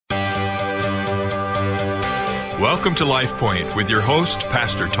Welcome to Life Point with your host,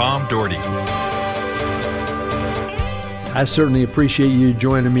 Pastor Tom Dougherty. I certainly appreciate you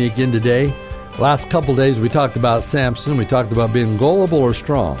joining me again today. Last couple days we talked about Samson. We talked about being gullible or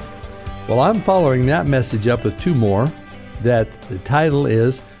strong. Well, I'm following that message up with two more. That the title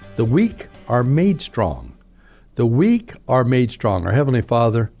is, The Weak Are Made Strong. The weak are made strong. Our Heavenly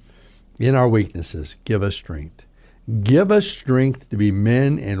Father, in our weaknesses, give us strength. Give us strength to be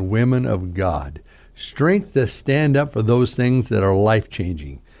men and women of God. Strength to stand up for those things that are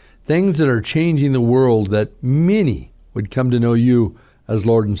life-changing. Things that are changing the world, that many would come to know you as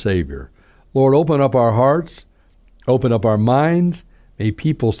Lord and Savior. Lord, open up our hearts. Open up our minds. May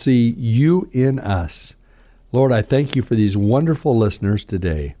people see you in us. Lord, I thank you for these wonderful listeners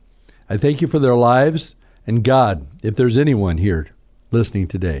today. I thank you for their lives. And God, if there's anyone here listening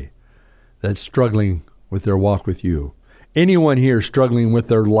today that's struggling with their walk with you, anyone here struggling with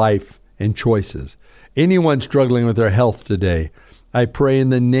their life and choices, anyone struggling with their health today, I pray in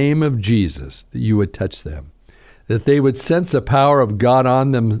the name of Jesus that you would touch them, that they would sense the power of God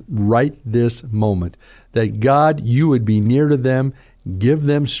on them right this moment, that God, you would be near to them, give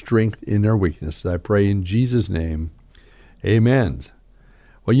them strength in their weakness. I pray in Jesus' name, amen.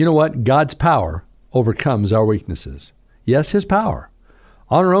 Well, you know what? God's power overcomes our weaknesses. Yes, his power.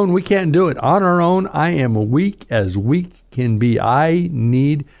 On our own, we can't do it. On our own, I am weak as weak can be. I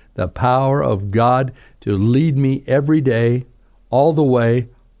need the power of God to lead me every day, all the way,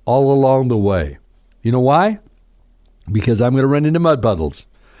 all along the way. You know why? Because I'm going to run into mud puddles.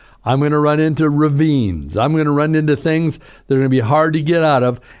 I'm going to run into ravines. I'm going to run into things that are going to be hard to get out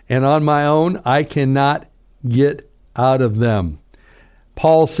of. And on my own, I cannot get out of them.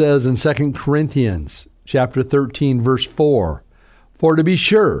 Paul says in 2 Corinthians chapter 13, verse 4, "For to be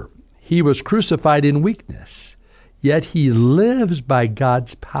sure, he was crucified in weakness, yet he lives by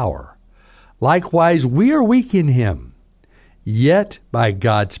God's power. Likewise, we are weak in him, yet by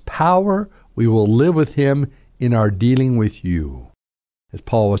God's power we will live with him in our dealing with you." As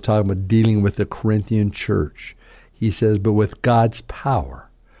Paul was talking about dealing with the Corinthian church, he says, but with God's power,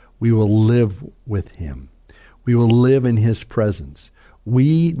 we will live with him. We will live in his presence.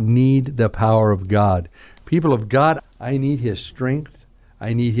 We need the power of God. People of God, I need his strength.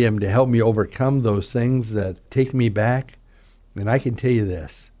 I need him to help me overcome those things that take me back. And I can tell you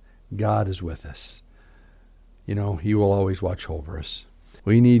this, God is with us. You know, he will always watch over us.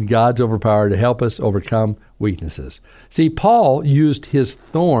 We need God's overpower to help us overcome weaknesses. See, Paul used his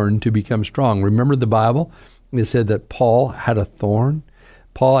thorn to become strong. Remember the Bible? It said that Paul had a thorn.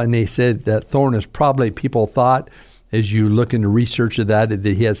 And they said that thorn is probably, people thought, as you look into research of that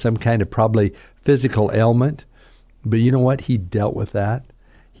he had some kind of probably physical ailment. But you know what? He dealt with that.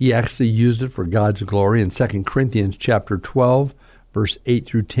 He actually used it for God's glory. In 2 Corinthians chapter 12, verse 8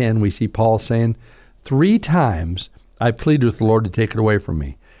 through 10, we see Paul saying, 3 times I pleaded with the Lord to take it away from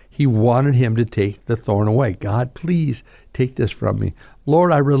me. He wanted him to take the thorn away. God, please take this from me.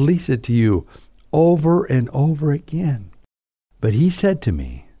 Lord, I release it to you over and over again. But he said to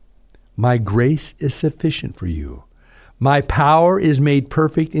me, my grace is sufficient for you. My power is made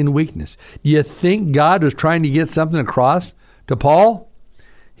perfect in weakness. Do you think God was trying to get something across to Paul?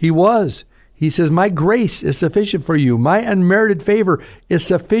 He was. He says, my grace is sufficient for you. My unmerited favor is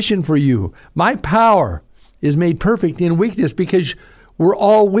sufficient for you. My power is made perfect in weakness, because we're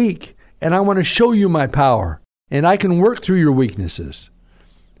all weak, and I want to show you my power, and I can work through your weaknesses.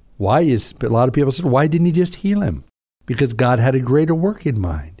 A lot of people said, why didn't he just heal him? Because God had a greater work in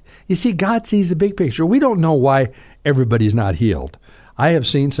mind. You see, God sees the big picture. We don't know why everybody's not healed. I have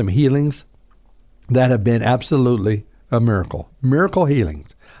seen some healings that have been absolutely a miracle. Miracle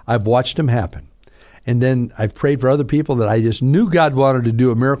healings. I've watched them happen. And then I've prayed for other people that I just knew God wanted to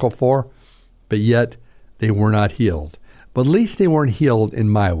do a miracle for, but yet they were not healed. But at least they weren't healed in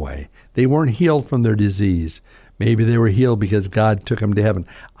my way. They weren't healed from their disease. Maybe they were healed because God took them to heaven.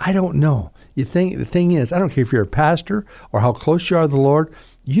 I don't know. The thing is, I don't care if you're a pastor or how close you are to the Lord,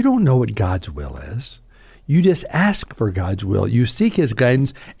 you don't know what God's will is. You just ask for God's will. You seek his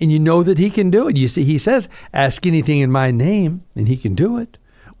guidance, and you know that he can do it. You see, he says, ask anything in my name, and he can do it.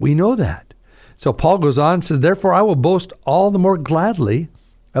 We know that. So Paul goes on and says, therefore I will boast all the more gladly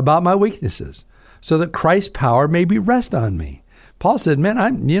about my weaknesses, so that Christ's power may be rest on me. Paul said, man,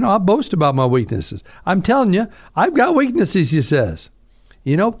 I boast about my weaknesses. I'm telling you, I've got weaknesses, he says.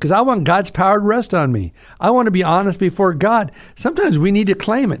 Because I want God's power to rest on me. I want to be honest before God. Sometimes we need to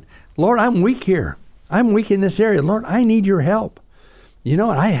claim it. Lord, I'm weak here. I'm weak in this area. Lord, I need your help.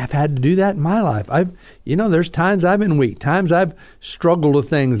 I have had to do that in my life. There's times I've been weak, times I've struggled with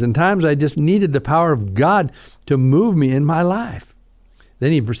things, and times I just needed the power of God to move me in my life.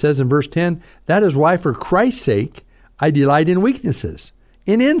 Then he says in verse 10, that is why for Christ's sake I delight in weaknesses,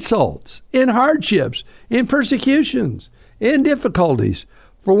 in insults, in hardships, in persecutions, in difficulties.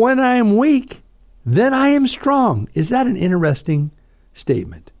 For when I am weak, then I am strong. Is that an interesting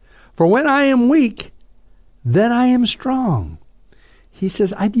statement? For when I am weak, then I am strong. He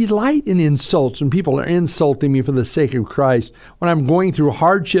says, I delight in insults when people are insulting me for the sake of Christ. When I'm going through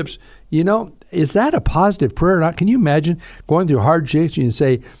hardships, is that a positive prayer or not? Can you imagine going through hardships and you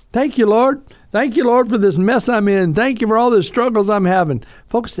say, thank you, Lord. Thank you, Lord, for this mess I'm in. Thank you for all the struggles I'm having.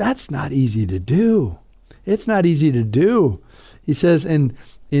 Folks, that's not easy to do. It's not easy to do. He says, in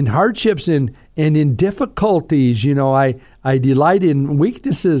hardships and in difficulties, I delight in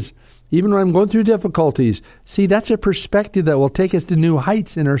weaknesses, even when I'm going through difficulties. See, that's a perspective that will take us to new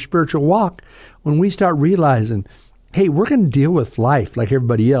heights in our spiritual walk when we start realizing, hey, we're going to deal with life like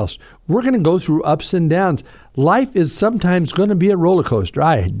everybody else. We're going to go through ups and downs. Life is sometimes going to be a roller coaster.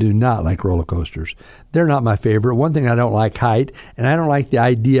 I do not like roller coasters. They're not my favorite. One thing, I don't like height, and I don't like the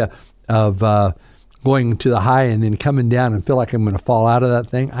idea of going to the high and then coming down and feel like I'm going to fall out of that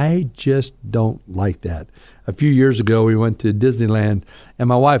thing. I just don't like that. A few years ago, we went to Disneyland, and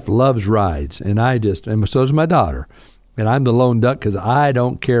my wife loves rides, and so does my daughter. And I'm the lone duck because I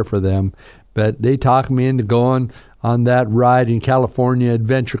don't care for them. But they talked me into going on that ride in California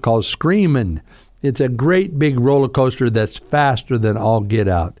adventure called Screamin'. It's a great big roller coaster that's faster than all get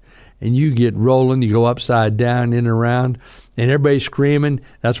out. And you get rolling, you go upside down, in and around, and everybody's screaming.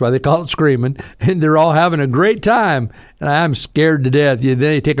 That's why they call it Screamin'. And they're all having a great time. And I'm scared to death. Then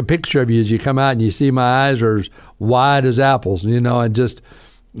they take a picture of you as you come out, and you see my eyes are as wide as apples, and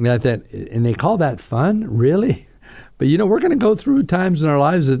and they call that fun? Really? But, we're going to go through times in our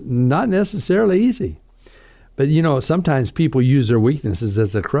lives that not necessarily easy. But, sometimes people use their weaknesses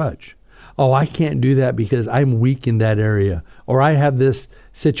as a crutch. Oh, I can't do that because I'm weak in that area. Or I have this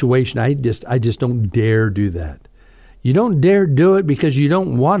situation. I just don't dare do that. You don't dare do it because you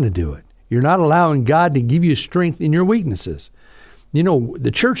don't want to do it. You're not allowing God to give you strength in your weaknesses.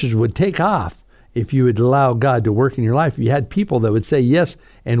 The churches would take off if you would allow God to work in your life. You had people that would say yes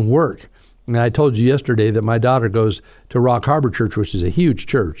and work. And I told you yesterday that my daughter goes to Rock Harbor Church, which is a huge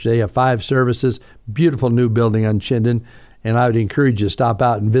church. They have 5 services, beautiful new building on Chinden, and I would encourage you to stop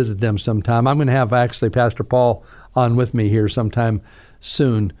out and visit them sometime. I'm going to have actually Pastor Paul on with me here sometime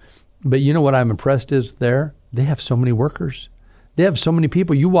soon. But you know what I'm impressed is there? They have so many workers. They have so many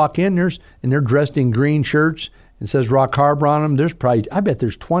people. You walk in, and they're dressed in green shirts and says Rock Harbor on them. I bet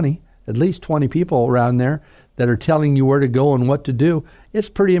there's at least 20 people around there that are telling you where to go and what to do. It's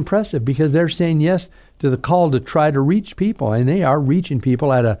pretty impressive because they're saying yes to the call to try to reach people, and they are reaching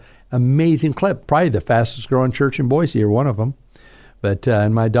people at an amazing clip. Probably the fastest growing church in Boise, or one of them. But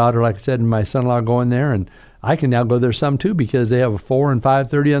and my daughter, like I said, and my son-in-law going there, and I can now go there some too because they have a 4 and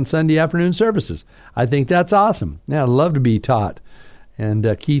 5:30 on Sunday afternoon services. I think that's awesome. Yeah, I'd love to be taught. And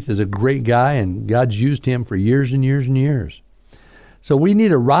Keith is a great guy, and God's used him for years and years and years. So we need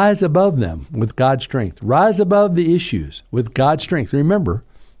to rise above them with God's strength. Rise above the issues with God's strength. Remember,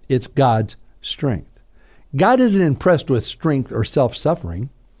 it's God's strength. God isn't impressed with strength or self-suffering.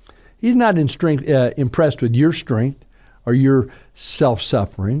 He's not impressed with your strength or your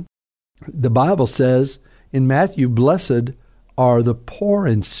self-suffering. The Bible says in Matthew, blessed are the poor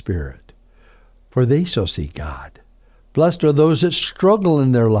in spirit, for they shall see God. Blessed are those that struggle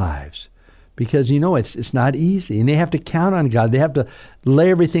in their lives, because, it's not easy, and they have to count on God. They have to lay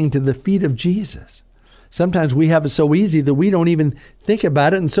everything to the feet of Jesus. Sometimes we have it so easy that we don't even think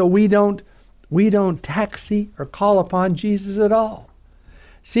about it, and so we don't taxi or call upon Jesus at all.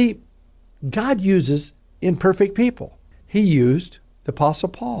 See, God uses imperfect people. He used the Apostle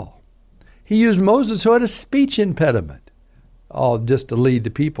Paul. He used Moses, who had a speech impediment, just to lead the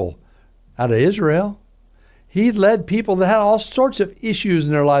people out of Israel. He led people that had all sorts of issues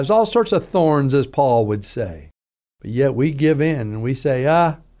in their lives, all sorts of thorns, as Paul would say. But yet we give in and we say,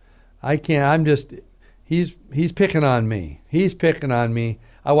 I can't, he's picking on me. He's picking on me.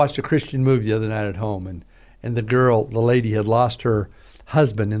 I watched a Christian movie the other night at home, and the lady had lost her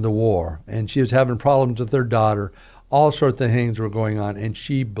husband in the war, and she was having problems with her daughter. All sorts of things were going on, and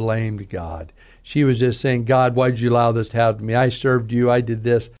she blamed God. She was just saying, God, why did you allow this to happen to me? I served you. I did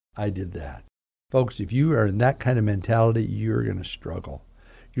this. I did that. Folks, if you are in that kind of mentality, you're going to struggle.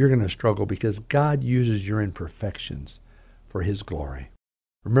 You're going to struggle because God uses your imperfections for his glory.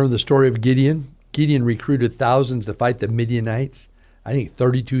 Remember the story of Gideon? Gideon recruited thousands to fight the Midianites. I think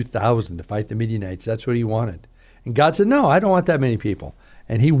 32,000 to fight the Midianites. That's what he wanted. And God said, no, I don't want that many people.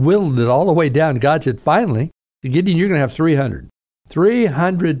 And he whittled it all the way down. God said, finally, Gideon, you're going to have 300.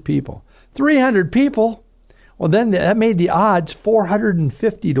 300 people. 300 people? Well, then that made the odds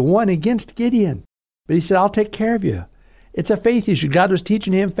 450 to 1 against Gideon. But he said, I'll take care of you. It's a faith issue. God was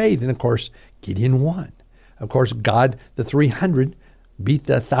teaching him faith. And of course, Gideon won. Of course, God, the 300, beat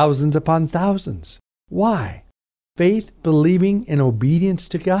the thousands upon thousands. Why? Faith, believing, and obedience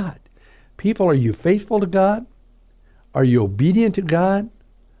to God. People, are you faithful to God? Are you obedient to God?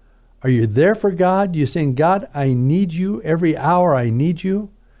 Are you there for God? You saying, God, I need you every hour. I need you.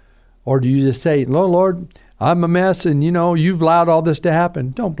 Or do you just say, no, Lord, I'm a mess and, you've allowed all this to happen.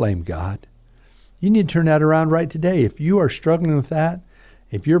 Don't blame God. You need to turn that around right today. If you are struggling with that,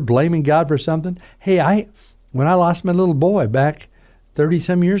 if you're blaming God for something, hey, when I lost my little boy back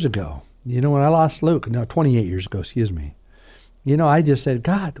 30-some years ago, when I lost Luke, 28 years ago, excuse me, I just said,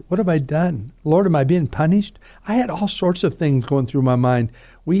 God, what have I done? Lord, am I being punished? I had all sorts of things going through my mind.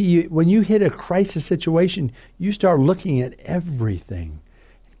 When you hit a crisis situation, you start looking at everything.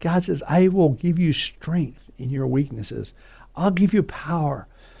 God says, I will give you strength in your weaknesses. I'll give you power.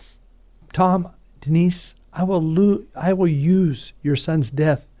 Tom, Denise, I will use your son's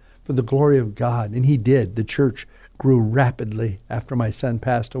death for the glory of God. And he did. The church grew rapidly after my son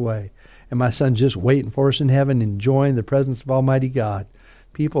passed away. And my son's just waiting for us in heaven, enjoying the presence of Almighty God.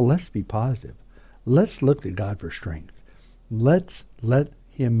 People, let's be positive. Let's look to God for strength. Let's let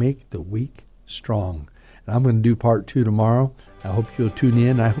him make the weak strong. And I'm going to do part 2 tomorrow. I hope you'll tune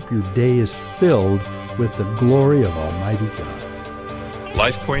in. I hope your day is filled with the glory of Almighty God.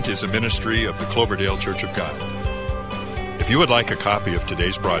 LifePoint is a ministry of the Cloverdale Church of God. If you would like a copy of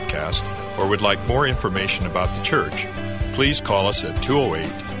today's broadcast or would like more information about the church, please call us at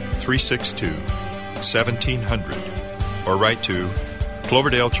 208-362-1700 or write to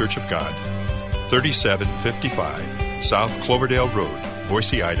Cloverdale Church of God, 3755 South Cloverdale Road,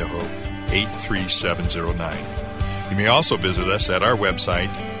 Boise, Idaho, 83709. You may also visit us at our website,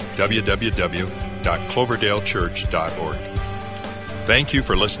 www.cloverdalechurch.org. Thank you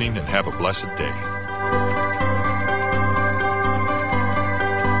for listening and have a blessed day.